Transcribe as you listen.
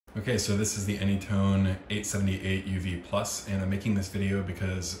Okay, so this is the AnyTone AT-878UV Plus, and I'm making this video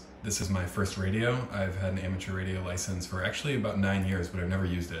because this is my first radio. I've had an amateur radio license for actually about 9 years, but I've never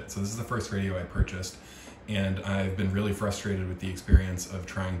used it. So this is the first radio I purchased, and I've been really frustrated with the experience of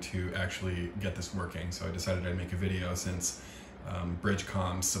trying to actually get this working. So I decided I'd make a video since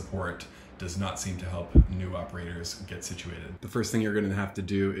Bridgecom support does not seem to help new operators get situated. The first thing you're going to have to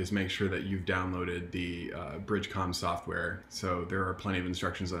do is make sure that you've downloaded the Bridgecom software. So there are plenty of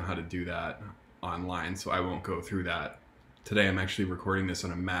instructions on how to do that online, so I won't go through that. Today I'm actually recording this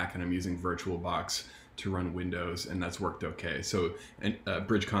on a Mac and I'm using VirtualBox to run Windows, and that's worked okay. So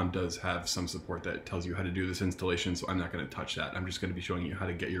Bridgecom does have some support that tells you how to do this installation, so I'm not going to touch that. I'm just going to be showing you how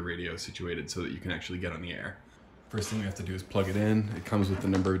to get your radio situated so that you can actually get on the air. First thing we have to do is plug it in. It comes with a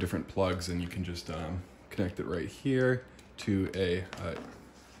number of different plugs, and you can just connect it right here to a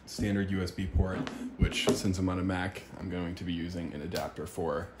standard USB port, which since I'm on a Mac, I'm going to be using an adapter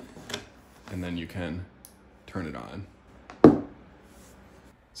for, and then you can turn it on.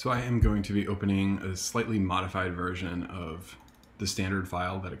 So I am going to be opening a slightly modified version of the standard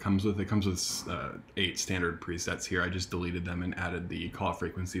file that it comes with. It comes with 8 standard presets here. I just deleted them and added the call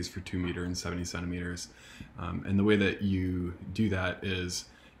frequencies for 2 meter and 70 centimeters. And the way that you do that is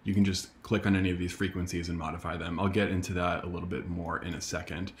you can just click on any of these frequencies and modify them. I'll get into that a little bit more in a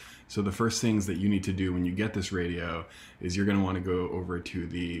second. So the first things that you need to do when you get this radio is you're going to want to go over to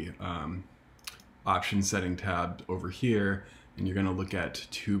the option setting tab over here, and you're going to look at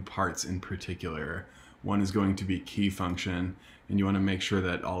 2 parts in particular. One is going to be key function, and you want to make sure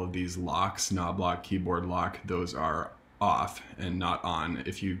that all of these locks, knob lock, keyboard lock, those are off and not on.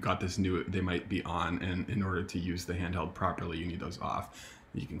 If you got this new, they might be on, and in order to use the handheld properly, you need those off.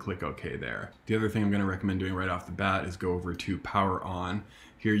 You can click OK there. The other thing I'm going to recommend doing right off the bat is go over to power on.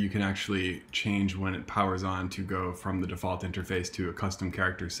 Here you can actually change when it powers on to go from the default interface to a custom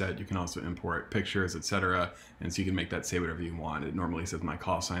character set. You can also import pictures, etc. And so you can make that say whatever you want. It normally says my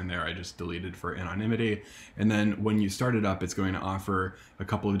call sign there. I just deleted for anonymity. And then when you start it up, it's going to offer a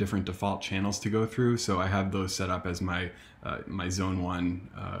couple of different default channels to go through. So I have those set up as my my zone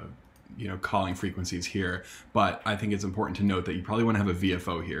 1 calling frequencies here, but I think it's important to note that you probably want to have a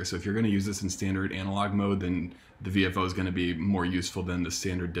VFO here. So if you're going to use this in standard analog mode, then the VFO is going to be more useful than the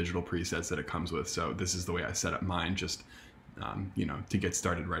standard digital presets that it comes with. So this is the way I set up mine, just to get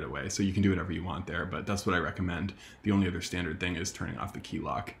started right away. So you can do whatever you want there, but that's what I recommend. The only other standard thing is turning off the key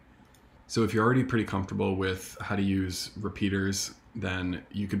lock. So if you're already pretty comfortable with how to use repeaters, then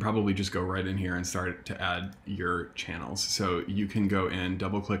you could probably just go right in here and start to add your channels. So you can go in,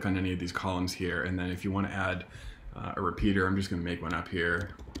 double click on any of these columns here, and then if you want to add a repeater, I'm just going to make one up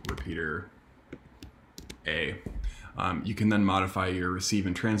here, repeater A. You can then modify your receive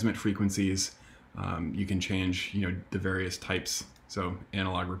and transmit frequencies. You can change the various types, so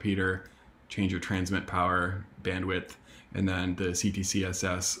analog repeater, change your transmit power, bandwidth, and then the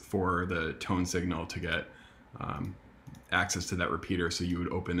CTCSS for the tone signal to get access to that repeater. So you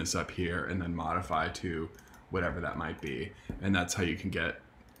would open this up here and then modify to whatever that might be, and that's how you can get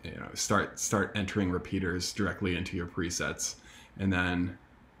start entering repeaters directly into your presets. And then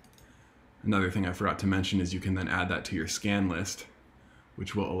another thing I forgot to mention is you can then add that to your scan list,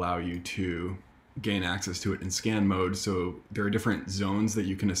 which will allow you to gain access to it in scan mode. So there are different zones that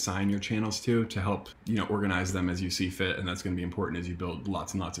you can assign your channels to help organize them as you see fit, and that's going to be important as you build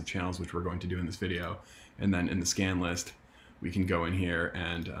lots and lots of channels, which we're going to do in this video. And then in the scan list, we can go in here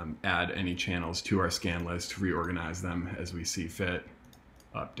and add any channels to our scan list, reorganize them as we see fit,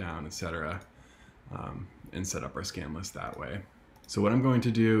 up, down, etc., and set up our scan list that way. So what I'm going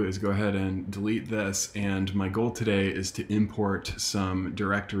to do is go ahead and delete this, and my goal today is to import some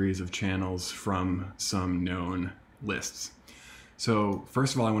directories of channels from some known lists. So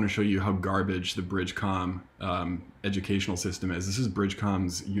first of all, I want to show you how garbage the Bridgecom educational system is. This is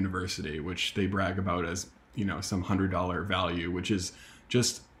Bridgecom University, which they brag about as some $100 value, which is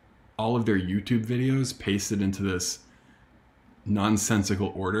just all of their YouTube videos pasted into this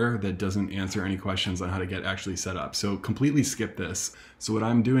nonsensical order that doesn't answer any questions on how to get actually set up. So completely skip this. So what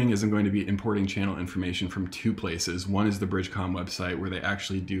I'm doing is I'm going to be importing channel information from 2 places. One is the Bridgecom website, where they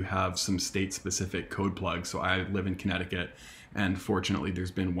actually do have some state-specific code plugs. So I live in Connecticut, and fortunately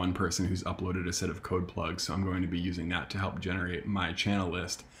there's been one person who's uploaded a set of code plugs, so I'm going to be using that to help generate my channel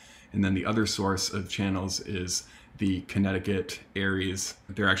list. And then the other source of channels is the Connecticut Aries.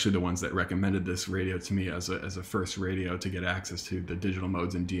 They're actually the ones that recommended this radio to me as a first radio to get access to the digital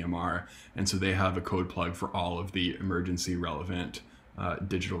modes in DMR. And so they have a code plug for all of the emergency relevant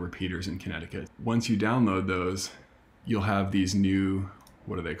digital repeaters in Connecticut. Once you download those, you'll have these new,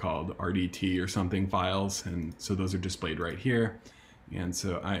 what are they called, RDT or something files. And so those are displayed right here. And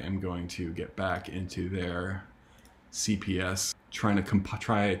so I am going to get back into their CPS, try to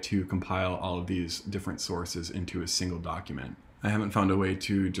compile all of these different sources into a single document. I haven't found a way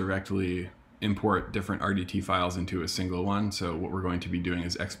to directly import different RDT files into a single one, so what we're going to be doing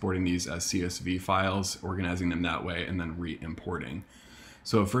is exporting these as CSV files, organizing them that way, and then re-importing.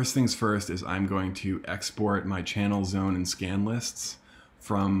 So first things first is I'm going to export my channel, zone, and scan lists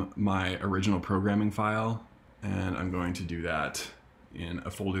from my original programming file, and I'm going to do that in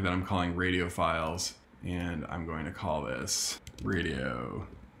a folder that I'm calling radio files, and I'm going to call this radio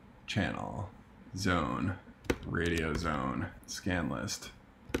channel zone, radio zone, scan list,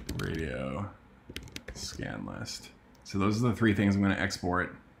 radio scan list. So those are the three things I'm going to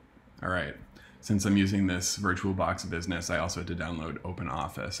export. All right, since I'm using this VirtualBox Business, I also had to download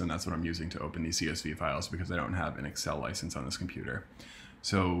OpenOffice, and that's what I'm using to open these CSV files because I don't have an Excel license on this computer.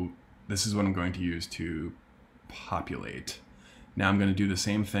 So this is what I'm going to use to populate. Now I'm going to do the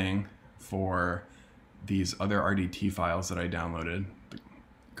same thing for these other RDT files that I downloaded, the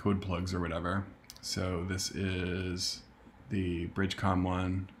code plugs or whatever. So this is the Bridgecom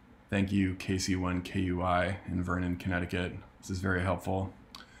one. Thank you, KC1KUI in Vernon, Connecticut. This is very helpful.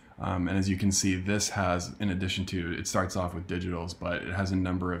 And as you can see, this has, in addition to, it starts off with digitals, but it has a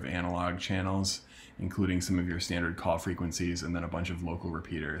number of analog channels, including some of your standard call frequencies and then a bunch of local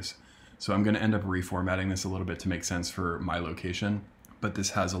repeaters. So I'm going to end up reformatting this a little bit to make sense for my location, but this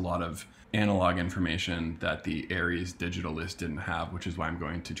has a lot of analog information that the Aries digital list didn't have, which is why I'm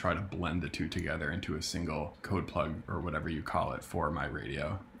going to try to blend the two together into a single code plug or whatever you call it for my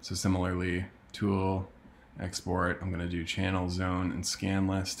radio. So similarly, tool, export, I'm going to do channel, zone, and scan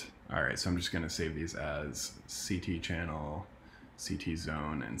list. All right, so I'm just going to save these as CT channel, CT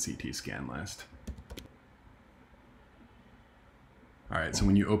zone, and CT scan list. All right, so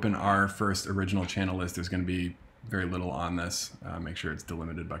when you open our first original channel list, there's going to be very little on this. Make sure it's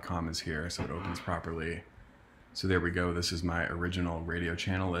delimited by commas here so it opens properly. So there we go. This is my original radio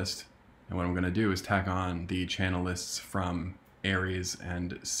channel list. And what I'm going to do is tack on the channel lists from Aries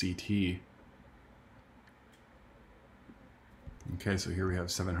and CT. Okay, so here we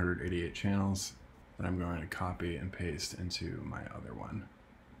have 788 channels that I'm going to copy and paste into my other one.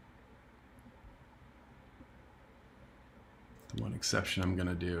 The one exception I'm going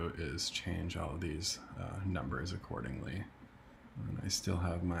to do is change all of these numbers accordingly. And I still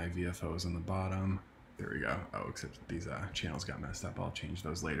have my VFOs on the bottom. There we go. Oh, except these channels got messed up. I'll change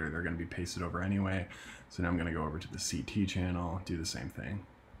those later. They're going to be pasted over anyway. So now I'm going to go over to the CT channel, do the same thing.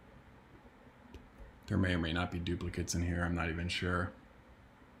 There may or may not be duplicates in here. I'm not even sure.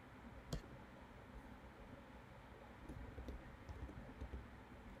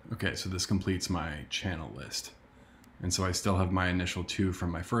 Okay, so this completes my channel list. And so I still have my initial two from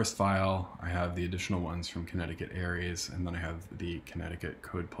my first file. I have the additional ones from Connecticut Aries, and then I have the Connecticut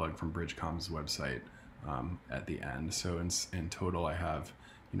code plug from Bridgecom's website at the end. So in total, I have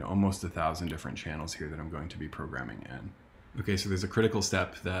almost 1,000 different channels here that I'm going to be programming in. Okay, so there's a critical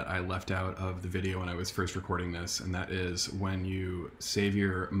step that I left out of the video when I was first recording this, and that is when you save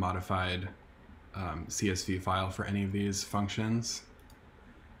your modified CSV file for any of these functions,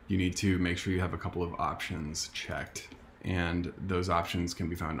 you need to make sure you have a couple of options checked, and those options can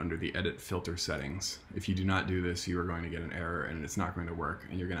be found under the edit filter settings. If you do not do this, you are going to get an error and it's not going to work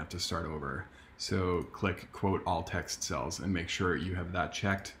and you're going to have to start over. So click quote all text cells and make sure you have that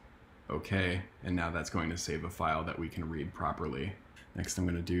checked. Okay, and now that's going to save a file that we can read properly. Next I'm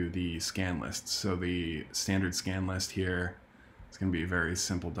going to do the scan list. So the standard scan list here, it's going to be a very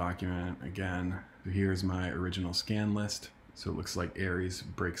simple document. Again, here's my original scan list. So it looks like Aries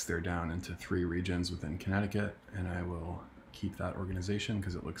breaks their down into 3 regions within Connecticut, and I will keep that organization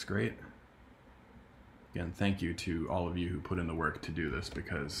because it looks great. Again, thank you to all of you who put in the work to do this,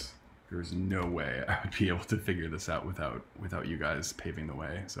 because there's no way I would be able to figure this out without you guys paving the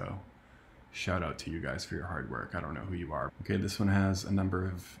way. So shout out to you guys for your hard work. I don't know who you are. Okay, this one has a number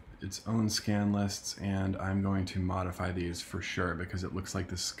of its own scan lists, and I'm going to modify these for sure because it looks like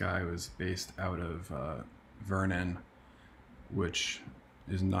this guy was based out of Vernon, which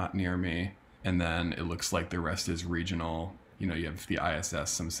is not near me. And then it looks like the rest is regional. You have the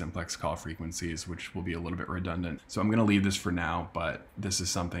ISS, some simplex call frequencies, which will be a little bit redundant. So I'm going to leave this for now, but this is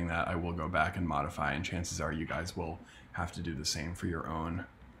something that I will go back and modify, and chances are you guys will have to do the same for your own.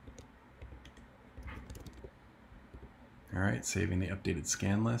 All right, saving the updated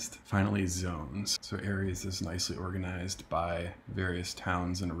scan list. Finally, zones. So Aries is nicely organized by various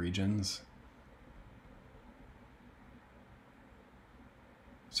towns and regions.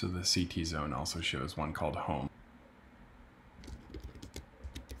 So the CT zone also shows one called home.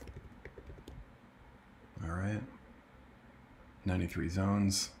 All right. 93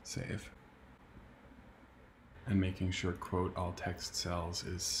 zones, save. And making sure quote all text cells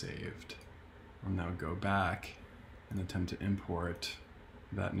is saved. I'll now go back and attempt to import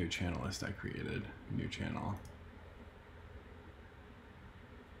that new channel list I created, new channel.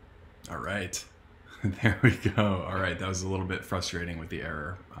 All right, there we go. All right, that was a little bit frustrating with the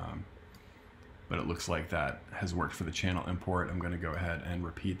error, but it looks like that has worked for the channel import. I'm gonna go ahead and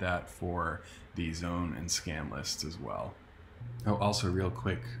repeat that for the zone and scan lists as well. Oh, also real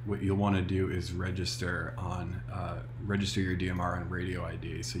quick, what you'll wanna do is register your DMR on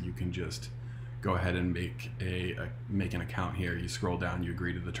RadioID, so you can just go ahead and make an account here. You scroll down, you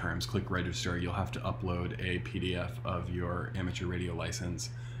agree to the terms, click register. You'll have to upload a PDF of your amateur radio license.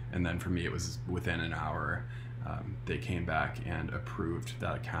 And then for me, it was within an hour. They came back and approved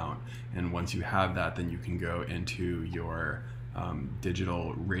that account. And once you have that, then you can go into your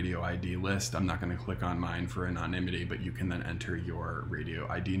digital radio ID list. I'm not going to click on mine for anonymity, but you can then enter your radio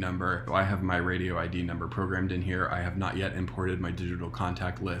ID number. So I have my radio ID number programmed in here. I have not yet imported my digital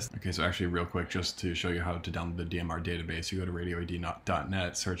contact list. Okay, so actually real quick, just to show you how to download the DMR database, you go to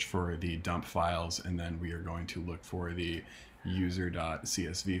radioid.net, search for the dump files, and then we are going to look for the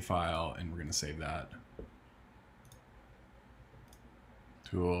user.csv file, and we're going to save that.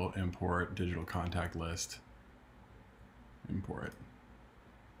 Tool, import, digital contact list, import.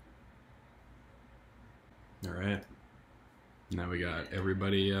 All right, now we got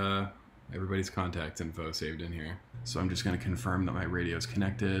everybody's contact info saved in here. So I'm just going to confirm that my radio is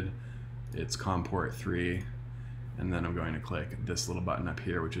connected. It's COM port 3, and then I'm going to click this little button up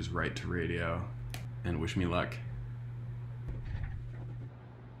here, which is write to radio, and wish me luck.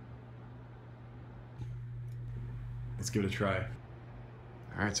 Let's give it a try.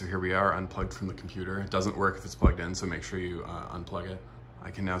 All right, so here we are, unplugged from the computer. It doesn't work if it's plugged in, so make sure you unplug it.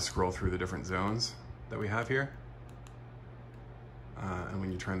 I can now scroll through the different zones that we have here. And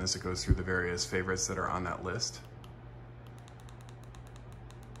when you turn this, it goes through the various favorites that are on that list.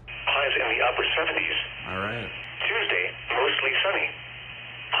 Highs in the upper 70s. All right. Tuesday, mostly sunny.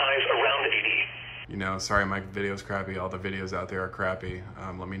 Highs around 80. You know, sorry, my video's crappy. All the videos out there are crappy.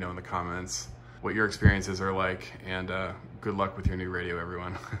 Let me know in the comments what your experiences are like, and good luck with your new radio,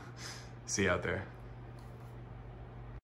 everyone. See you out there.